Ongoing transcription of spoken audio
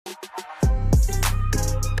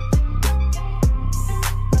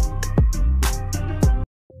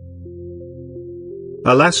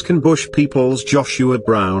Alaskan Bush People's Joshua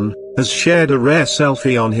Brown has shared a rare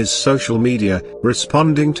selfie on his social media,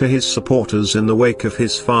 responding to his supporters in the wake of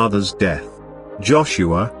his father's death.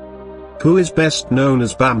 Joshua, who is best known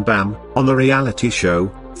as Bam Bam on the reality show,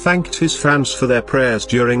 thanked his fans for their prayers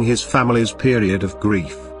during his family's period of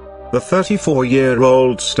grief. The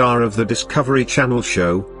 34-year-old star of the Discovery Channel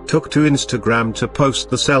show took to Instagram to post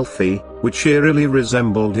the selfie, which eerily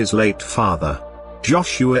resembled his late father.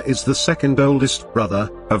 Joshua is the second oldest brother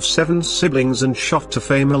of 7 siblings and shot to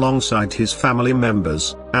fame alongside his family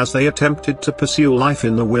members as they attempted to pursue life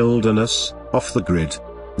in the wilderness, off the grid.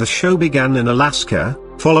 The show began in Alaska,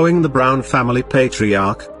 following the Brown family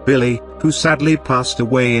patriarch, Billy, who sadly passed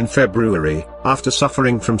away in February after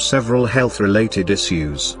suffering from several health-related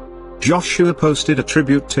issues. Joshua posted a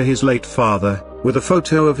tribute to his late father, with a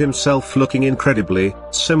photo of himself looking incredibly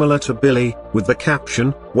similar to Billy, with the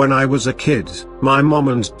caption, "When I was a kid, my mom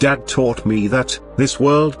and dad taught me that this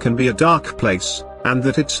world can be a dark place, and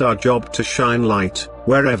that it's our job to shine light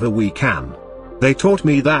wherever we can. They taught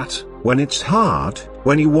me that, when it's hard,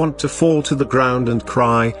 when you want to fall to the ground and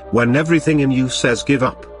cry, when everything in you says give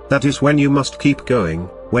up, that is when you must keep going,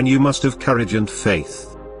 when you must have courage and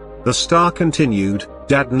faith." The star continued,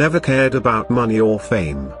 "Dad never cared about money or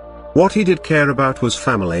fame. What he did care about was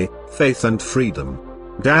family, faith and freedom.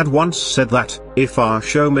 Dad once said that, if our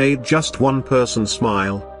show made just one person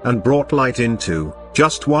smile, and brought light into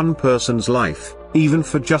just one person's life, even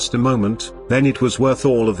for just a moment, then it was worth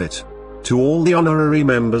all of it. To all the honorary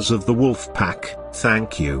members of the Wolf Pack,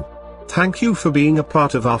 thank you. Thank you for being a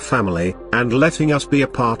part of our family, and letting us be a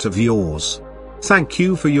part of yours. Thank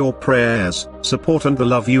you for your prayers, support and the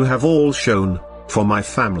love you have all shown for my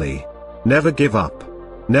family. Never give up.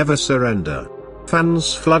 Never surrender."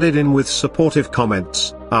 Fans flooded in with supportive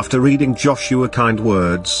comments after reading Joshua's kind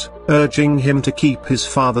words, urging him to keep his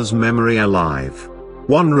father's memory alive.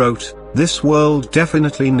 One wrote, "This world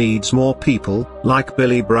definitely needs more people like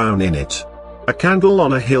Billy Brown in it. A candle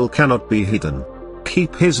on a hill cannot be hidden.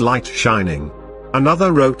 Keep his light shining."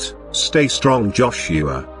 Another wrote, "Stay strong,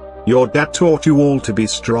 Joshua. Your dad taught you all to be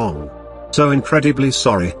strong. So incredibly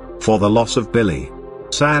sorry for the loss of Billy.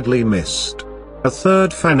 Sadly missed." A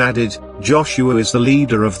third fan added, "Joshua is the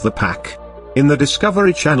leader of the pack." In the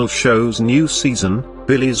Discovery Channel show's new season,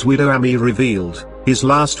 Billy's widow Amy revealed his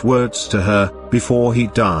last words to her before he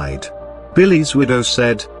died. Billy's widow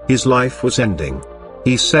said, "His life was ending.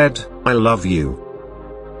 He said, 'I love you.